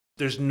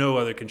there's no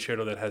other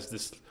concerto that has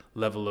this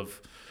level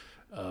of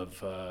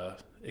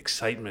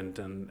excitement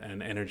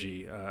and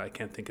energy. I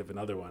can't think of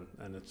another one,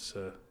 and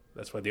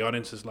that's why the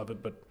audiences love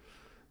it, but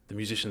the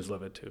musicians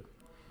love it too.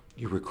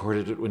 You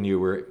recorded it when you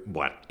were,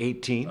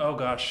 18? Oh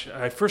gosh,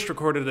 I first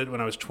recorded it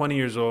when I was 20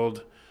 years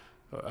old,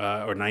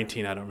 or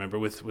 19, I don't remember,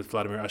 with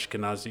Vladimir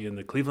Ashkenazy and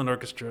the Cleveland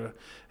Orchestra,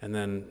 and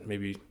then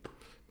maybe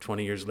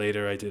 20 years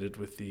later I did it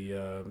with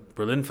the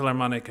Berlin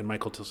Philharmonic and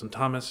Michael Tilson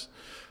Thomas.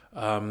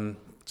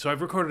 So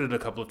I've recorded it a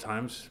couple of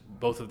times.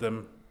 Both of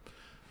them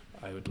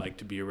I would like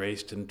to be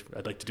erased, and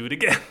I'd like to do it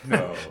again.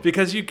 No.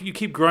 Because you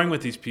keep growing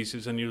with these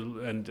pieces, and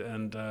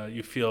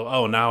you feel,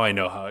 oh, now I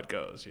know how it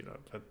goes,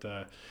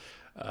 But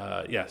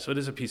so it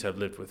is a piece I've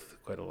lived with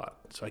quite a lot.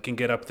 So I can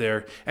get up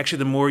there. Actually,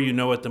 the more you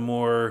know it, the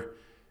more,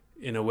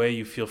 in a way,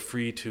 you feel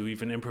free to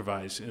even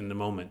improvise in the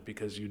moment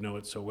because you know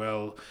it so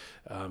well.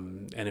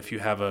 And if you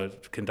have a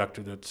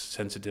conductor that's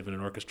sensitive and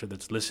an orchestra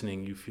that's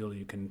listening, you feel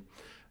you can,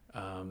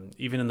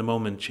 even in the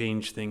moment,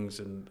 change things.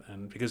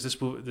 And because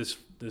this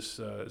is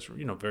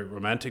very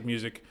romantic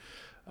music,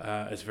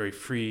 it's very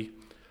free,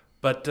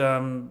 but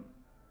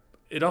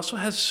it also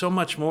has so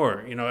much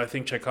more. I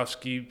think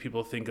Tchaikovsky,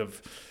 people think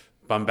of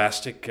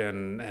bombastic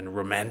and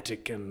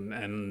romantic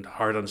and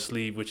hard on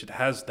sleeve, which it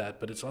has that,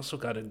 but it's also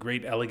got a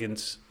great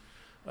elegance.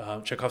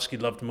 Tchaikovsky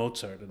loved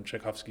Mozart, and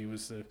Tchaikovsky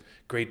was the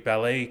great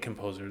ballet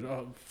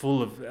composer,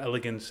 full of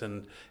elegance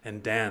and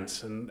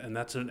dance, and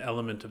that's an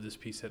element of this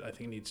piece that I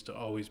think needs to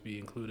always be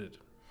included.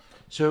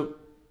 So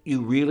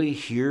you really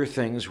hear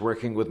things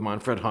working with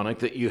Manfred Honeck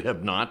that you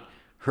have not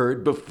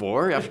heard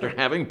before after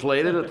having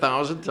played it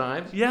 1,000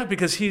 times? Yeah,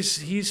 because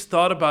he's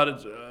thought about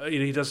it.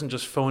 He doesn't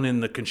just phone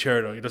in the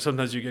concerto.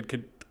 Sometimes you get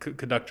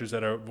conductors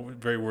that are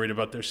very worried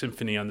about their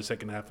symphony on the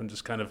second half and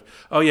just kind of,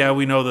 oh yeah,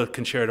 we know the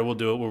concerto, we'll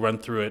do it, we'll run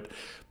through it.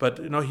 But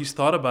he's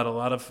thought about a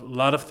lot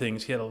of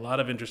things. He had a lot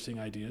of interesting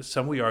ideas.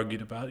 Some we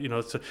argued about.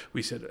 So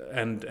we said,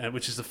 and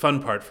which is the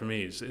fun part for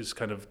me is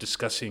kind of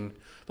discussing,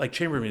 like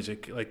chamber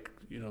music, like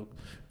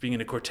being in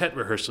a quartet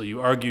rehearsal,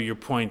 you argue your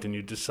point and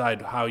you decide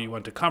how you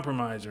want to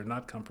compromise or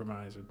not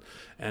compromise,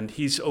 and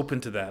he's open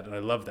to that, and I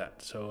love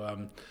that.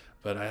 So,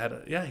 but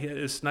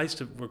it's nice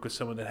to work with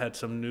someone that had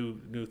some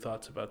new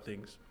thoughts about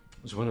things.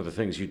 It was one of the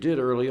things you did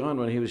early on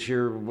when he was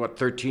here,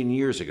 13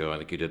 years ago. I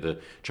think you did the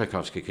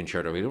Tchaikovsky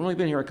concerto. He'd only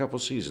been here a couple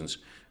seasons,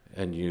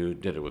 and you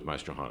did it with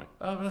Maestro Honeck.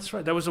 Oh, that's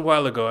right. That was a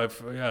while ago.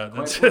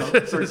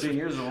 13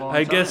 years is a long time.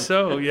 I guess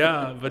so,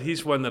 yeah. But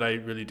he's one that I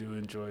really do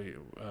enjoy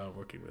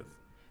working with.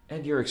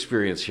 And your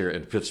experience here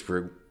in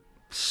Pittsburgh,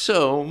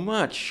 so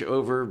much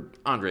over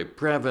Andre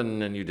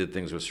Previn, and you did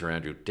things with Sir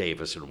Andrew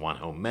Davis and Juan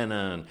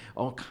Jomena and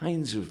all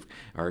kinds of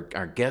our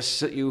guests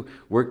that you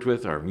worked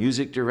with, our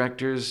music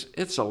directors.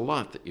 It's a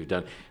lot that you've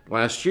done.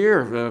 Last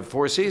year,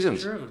 4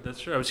 seasons. That's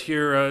true. I was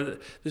here.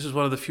 This is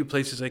one of the few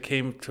places I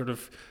came sort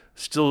of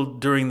still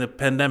during the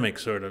pandemic,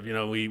 sort of.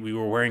 We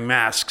were wearing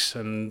masks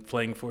and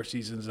playing 4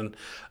 seasons and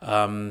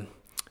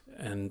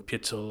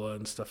Piazzolla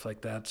and stuff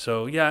like that.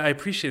 So, yeah, I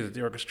appreciate that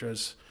the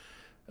orchestra's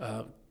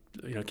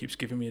keeps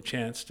giving me a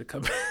chance to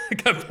come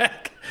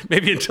back,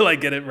 maybe until I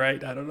get it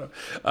right. I don't know.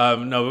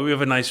 No, but we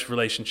have a nice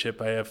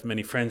relationship. I have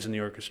many friends in the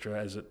orchestra,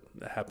 as it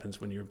happens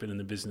when you've been in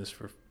the business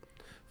for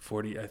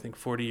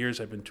 40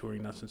 years. I've been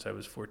touring now since I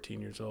was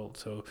 14 years old.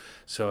 So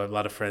I have a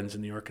lot of friends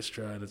in the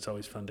orchestra, and it's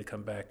always fun to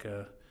come back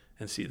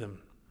and see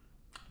them.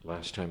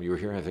 Last time you were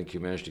here, I think you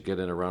managed to get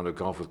in a round of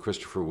golf with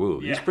Christopher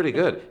Wu. Yeah. He's pretty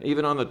good.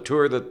 Even on the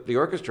tour that the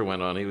orchestra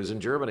went on, he was in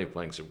Germany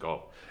playing some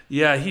golf.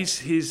 Yeah,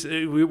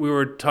 we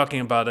were talking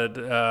about it.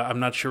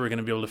 I'm not sure we're going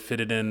to be able to fit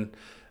it in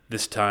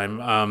this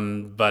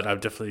time, but I'll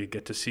definitely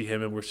get to see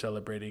him, and we're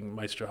celebrating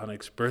Maestro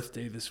Honeck's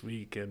birthday this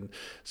week, and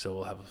so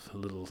we'll have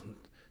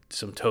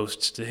some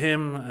toasts to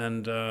him.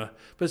 And but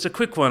it's a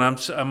quick one.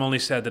 I'm only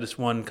sad that it's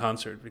one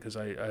concert because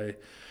I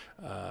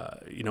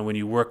when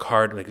you work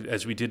hard, like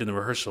as we did in the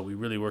rehearsal, we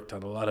really worked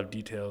on a lot of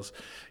details.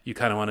 You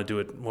kind of want to do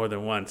it more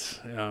than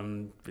once,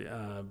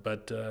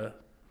 but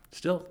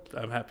still,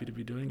 I'm happy to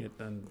be doing it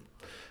and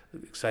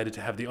excited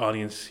to have the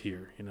audience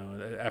here.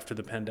 After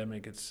the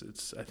pandemic,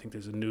 it's I think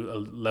there's a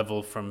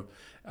level from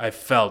I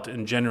felt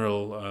in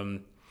general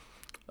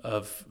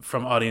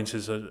from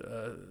audiences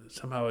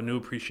somehow a new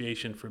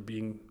appreciation for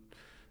being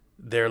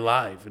there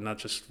live and not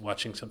just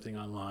watching something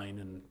online.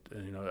 And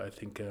I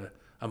think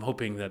I'm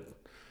hoping that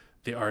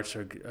the arts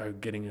are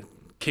getting a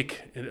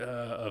kick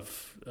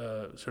of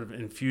sort of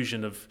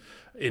infusion of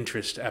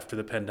interest after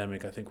the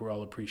pandemic. I think we're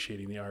all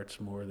appreciating the arts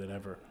more than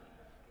ever.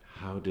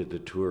 How did the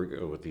tour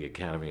go with the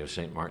Academy of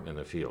St. Martin in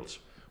the Fields?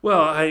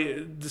 Well,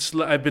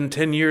 I've been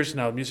 10 years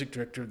now music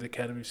director of the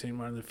Academy of St.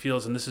 Martin in the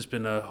Fields, and this has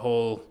been a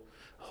whole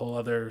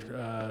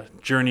other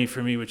journey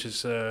for me, which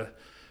has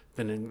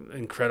been an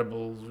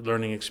incredible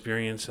learning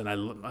experience, and I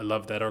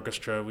love that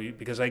orchestra.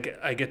 Because I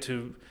get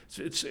to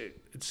it's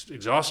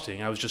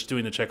exhausting. I was just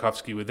doing the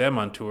Tchaikovsky with them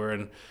on tour,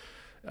 and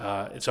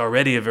it's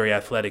already a very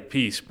athletic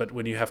piece. But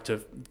when you have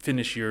to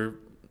finish your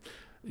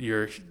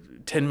you're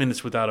 10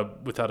 minutes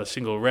without a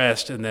single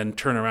rest, and then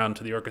turn around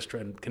to the orchestra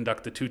and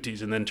conduct the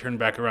tutti, and then turn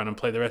back around and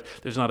play the rest.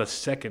 There's not a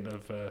second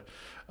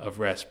of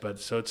rest, but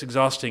so it's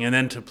exhausting. And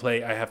then to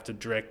play, I have to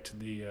direct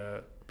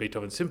the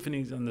Beethoven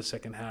symphonies in the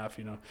second half,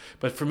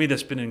 But for me,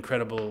 that's been an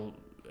incredible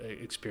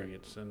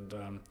experience,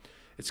 and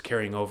it's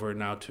carrying over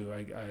now too.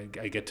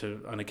 I get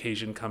to, on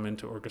occasion, come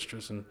into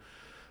orchestras and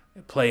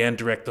play and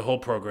direct the whole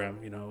program.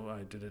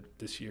 I did it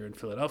this year in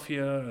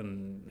Philadelphia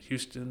and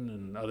Houston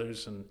and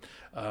others, and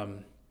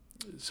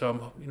so I'm,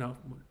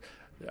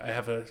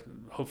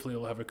 hopefully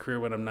I'll have a career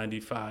when I'm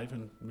 95,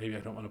 and maybe I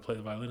don't want to play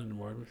the violin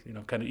anymore.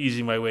 Kind of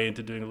easing my way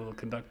into doing a little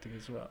conducting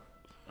as well.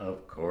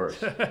 Of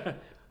course.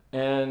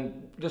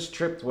 And this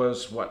trip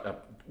was what, a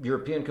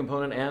European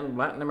component and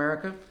Latin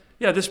America?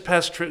 Yeah, this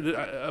past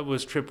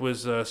trip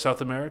was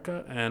South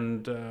America,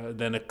 and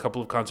then a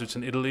couple of concerts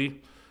in Italy.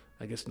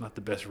 I guess not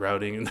the best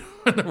routing in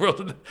the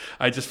world.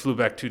 I just flew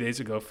back 2 days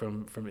ago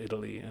from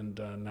Italy, and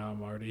now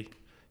I'm already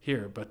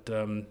here. But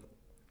I'm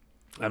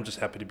just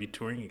happy to be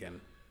touring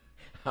again.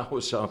 How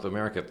was South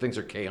America? Things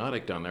are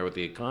chaotic down there with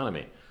the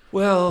economy.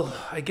 Well,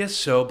 I guess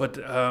so,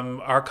 but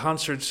our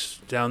concerts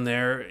down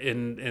there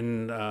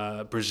in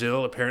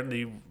Brazil,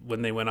 apparently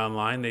when they went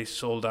online, they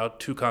sold out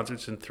 2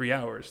 concerts in 3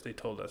 hours, they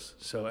told us.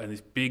 So, and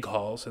these big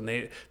halls, and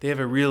they have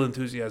a real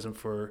enthusiasm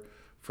for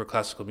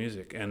classical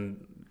music.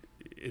 And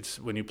it's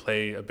when you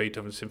play a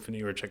Beethoven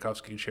symphony or a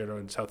Tchaikovsky concerto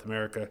in South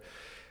America,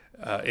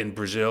 in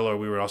Brazil, or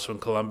we were also in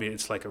Colombia,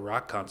 it's like a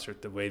rock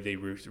concert, the way they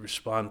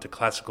respond to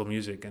classical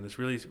music. And it's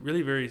really,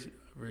 really very,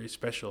 very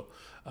special.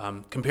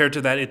 Compared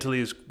to that,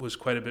 Italy was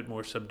quite a bit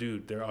more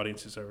subdued. Their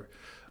audiences are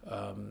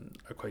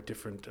quite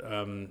different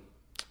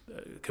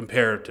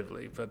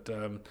comparatively. But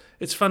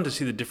it's fun to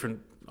see the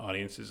different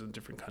audiences in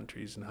different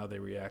countries and how they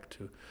react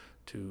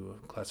to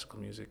classical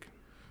music.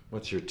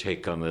 What's your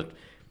take on the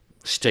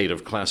state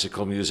of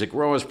classical music?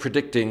 We're always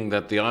predicting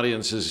that the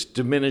audience is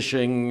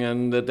diminishing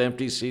and that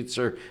empty seats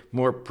are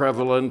more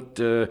prevalent.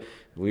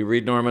 We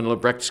read Norman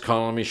Lebrecht's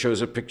column. He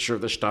shows a picture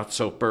of the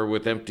Staatsoper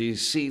with empty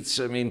seats.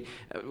 I mean,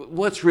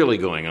 what's really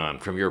going on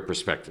from your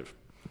perspective?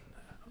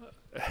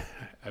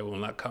 I will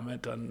not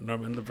comment on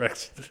Norman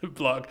Lebrecht's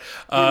blog.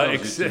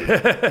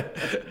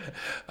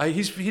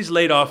 He's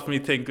laid off me,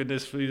 thank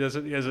goodness. He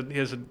hasn't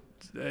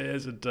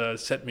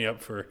set me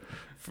up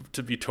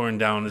to be torn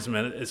down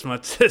as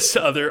much as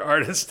other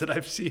artists that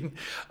I've seen.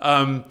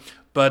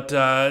 But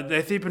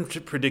they've been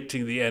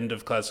predicting the end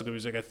of classical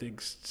music, I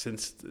think,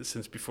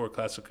 since before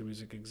classical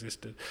music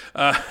existed.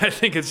 I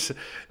think it's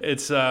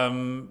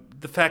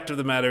the fact of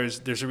the matter is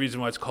there's a reason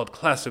why it's called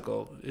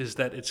classical, is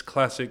that it's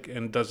classic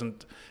and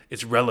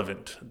it's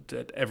relevant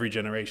at every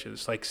generation.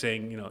 It's like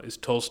saying, is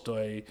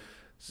Tolstoy's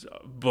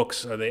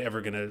books, are they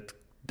ever going to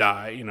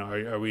die?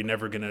 Are we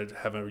never going to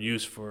have a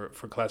use for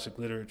classic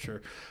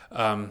literature?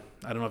 I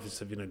don't know if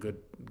it's even a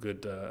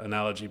good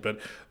analogy, but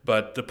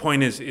the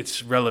point is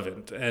it's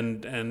relevant.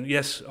 And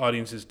yes,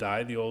 audiences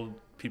die. The old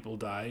people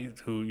die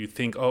who you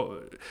think,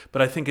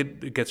 but I think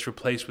it gets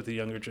replaced with the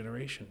younger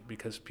generation,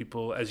 because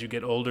people, as you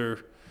get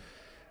older,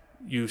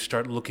 you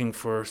start looking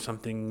for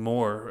something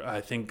more. I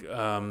think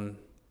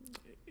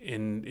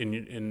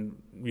in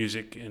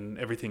music, in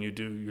everything you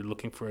do, you're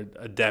looking for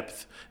a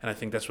depth, and I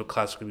think that's what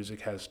classical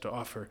music has to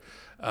offer.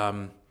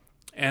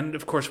 And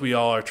of course, we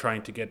all are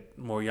trying to get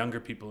more younger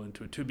people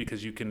into it too,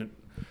 because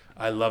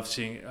I love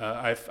seeing.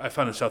 I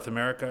found in South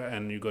America,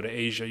 and you go to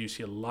Asia, you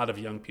see a lot of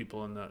young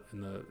people in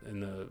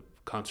the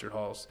concert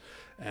halls,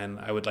 and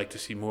I would like to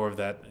see more of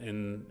that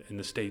in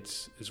the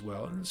States as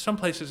well. And in some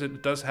places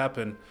it does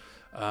happen,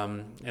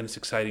 and it's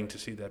exciting to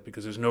see that,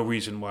 because there's no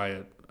reason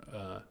why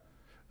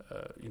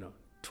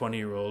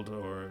 20-year-old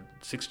or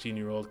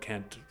 16-year-old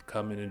can't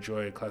come and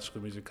enjoy a classical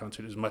music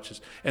concert as much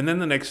as, and then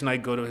the next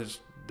night go to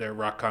their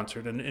rock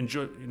concert and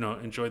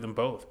enjoy them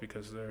both,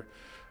 because they're.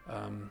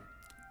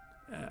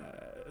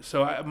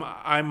 So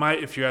I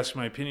might, if you ask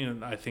my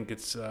opinion, I think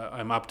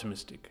I'm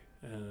optimistic,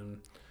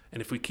 and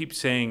if we keep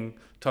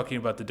talking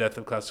about the death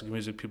of classical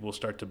music, people will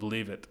start to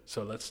believe it.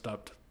 So let's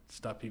stop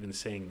even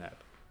saying that.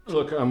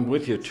 Look, I'm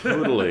with you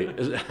totally.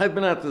 I've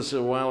been at this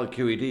a while at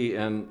QED,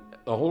 and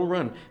the whole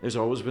run, there's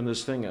always been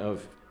this thing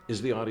of,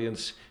 is the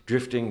audience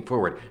drifting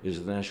forward?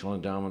 Is the National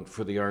Endowment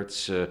for the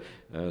Arts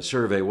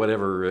survey,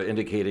 whatever,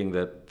 indicating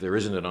that there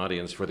isn't an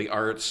audience for the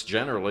arts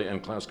generally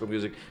and classical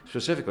music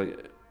specifically?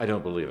 I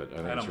don't believe it. I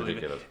think it's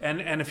ridiculous.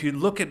 And if you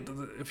look at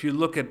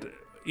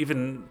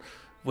even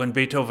when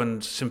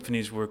Beethoven's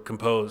symphonies were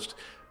composed,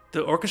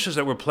 the orchestras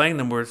that were playing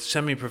them were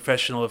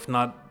semi-professional, if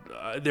not.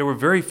 There were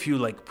very few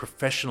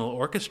professional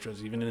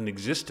orchestras even in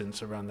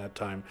existence around that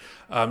time.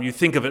 You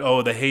think of it,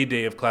 the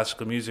heyday of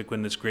classical music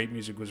when this great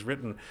music was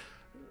written.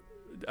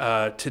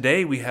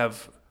 Today we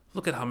have,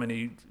 look at how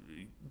many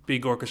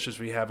big orchestras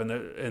we have in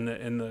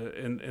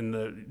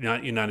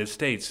the United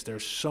States.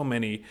 There's so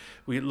many.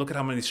 We look at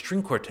how many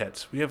string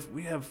quartets we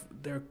have.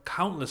 There are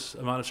countless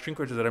amount of string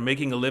quartets that are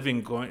making a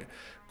living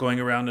going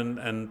around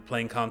and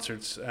playing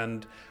concerts.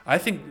 And I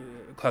think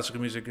classical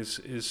music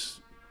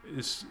is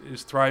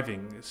is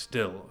thriving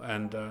still,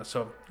 and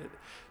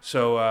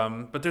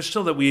but there's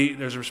still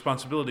there's a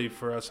responsibility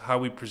for us how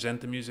we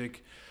present the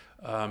music.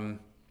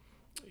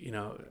 You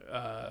know,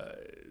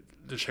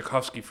 the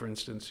Tchaikovsky, for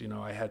instance, you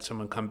know, I had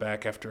someone come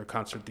back after a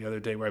concert the other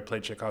day where I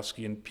played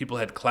Tchaikovsky, and people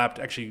had clapped,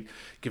 actually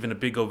given a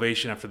big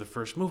ovation after the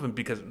first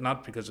movement,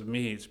 not because of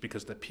me, it's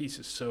because the piece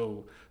is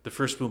the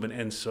first movement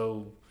ends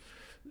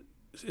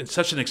in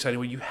such an exciting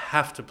way. You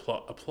have to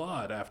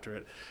applaud after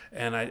it.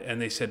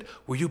 And they said,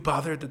 "Were you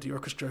bothered that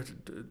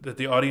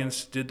the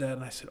audience did that?"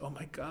 And I said, "Oh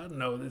my God,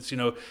 no! It's, you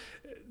know,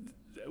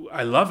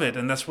 I love it,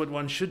 and that's what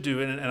one should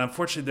do." And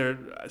unfortunately,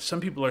 some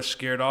people are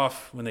scared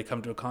off when they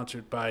come to a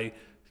concert by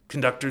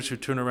conductors who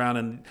turn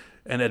around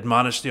and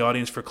admonish the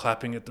audience for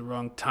clapping at the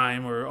wrong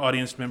time, or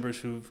audience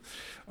members who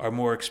are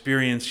more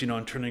experienced, you know,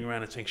 and turning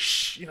around and saying,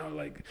 "Shh," you know,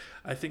 like,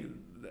 I think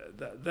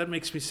that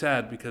makes me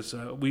sad, because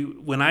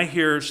when I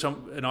hear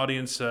an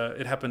audience,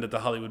 it happened at the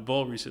Hollywood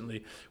Bowl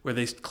recently, where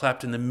they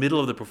clapped in the middle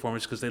of the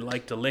performance because they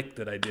liked a lick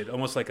that I did,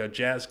 almost like a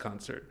jazz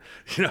concert.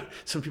 You know,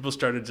 some people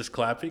started just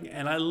clapping,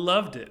 and I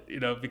loved it, you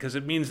know, because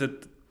it means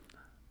that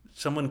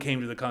someone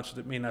came to the concert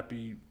that may not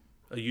be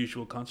a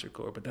usual concert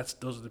goer, but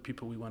those are the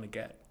people we want to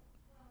get.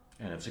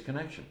 And it's a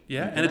connection.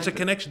 Yeah, and it's a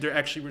connection. They're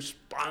actually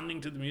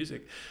responding to the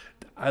music.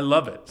 I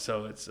love it.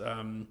 So it's,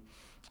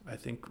 I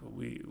think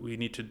we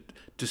need to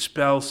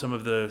dispel some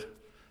of the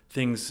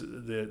things,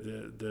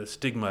 the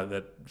stigma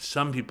that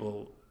some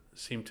people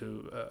seem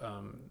to,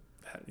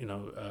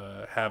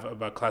 have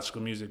about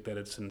classical music, that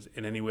it's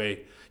in any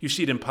way. You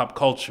see it in pop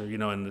culture, you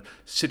know, in the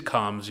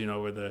sitcoms, you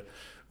know,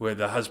 where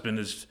the husband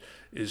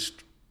is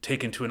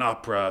taken to an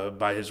opera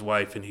by his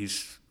wife, and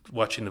he's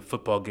watching the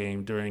football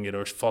game during it,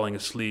 or falling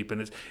asleep,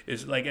 and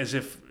it's like as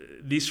if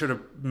these sort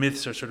of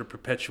myths are sort of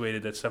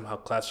perpetuated, that somehow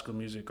classical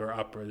music or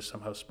opera is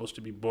somehow supposed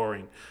to be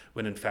boring,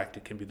 when in fact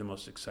it can be the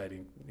most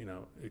exciting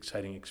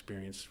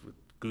experience, with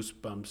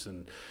goosebumps,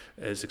 and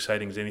as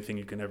exciting as anything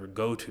you can ever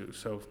go to.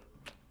 So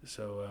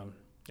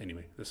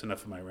anyway, that's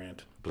enough of my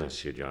rant.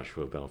 Bless you,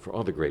 Joshua Bell, for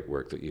all the great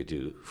work that you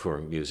do for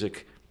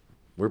music.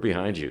 We're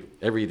behind you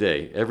every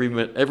day,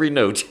 every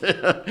note.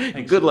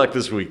 Good luck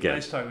this weekend.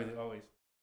 Nice talking with you.